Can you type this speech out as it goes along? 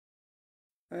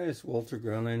Hi, it's Walter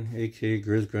Granlin, aka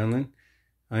Grizz Granlin.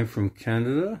 I'm from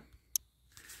Canada,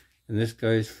 and this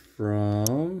guy's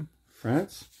from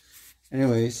France.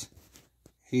 Anyways,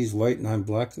 he's white and I'm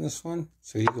black in this one,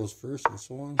 so he goes first and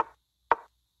so on.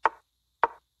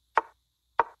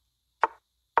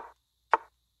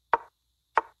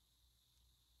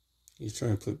 He's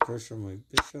trying to put pressure on my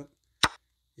bishop.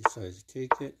 He decides to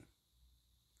take it.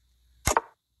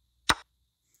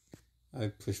 I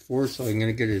push forward, so I'm going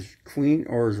to get his queen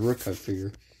or his rook, I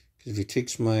figure. Because if he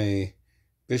takes my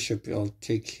bishop, I'll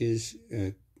take his...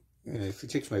 if he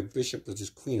takes my bishop with his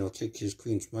queen, I'll take his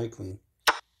queen to my queen.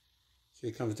 So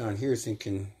he comes down here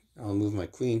thinking I'll move my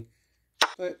queen.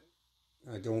 But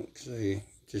I don't, because I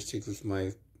just take with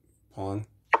my pawn.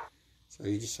 So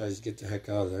he decides to get the heck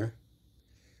out of there.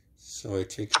 So I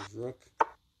take his rook.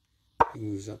 He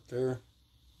moves up there.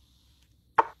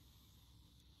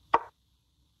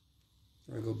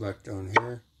 I go back down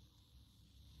here.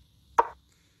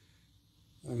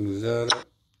 I move that up.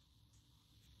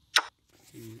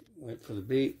 He went for the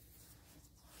bait.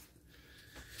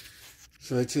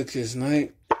 So I took his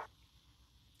knight.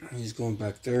 He's going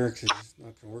back there because it's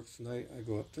not going to work tonight. I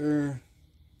go up there.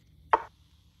 I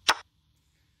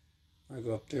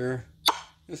go up there.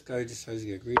 This guy decides to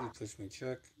get greedy, push me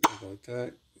check. I go like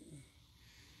that.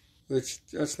 Which,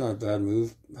 that's not a bad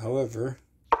move. However,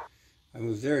 I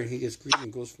move there and he gets greedy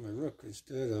and goes for my rook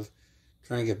instead of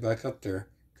trying to get back up there.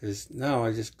 Because now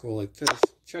I just go like this.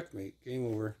 Checkmate. Game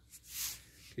over.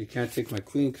 He can't take my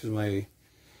queen because my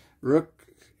rook.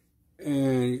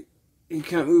 And he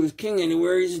can't move his king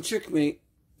anywhere. He's in checkmate.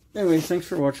 Anyway, thanks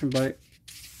for watching. Bye.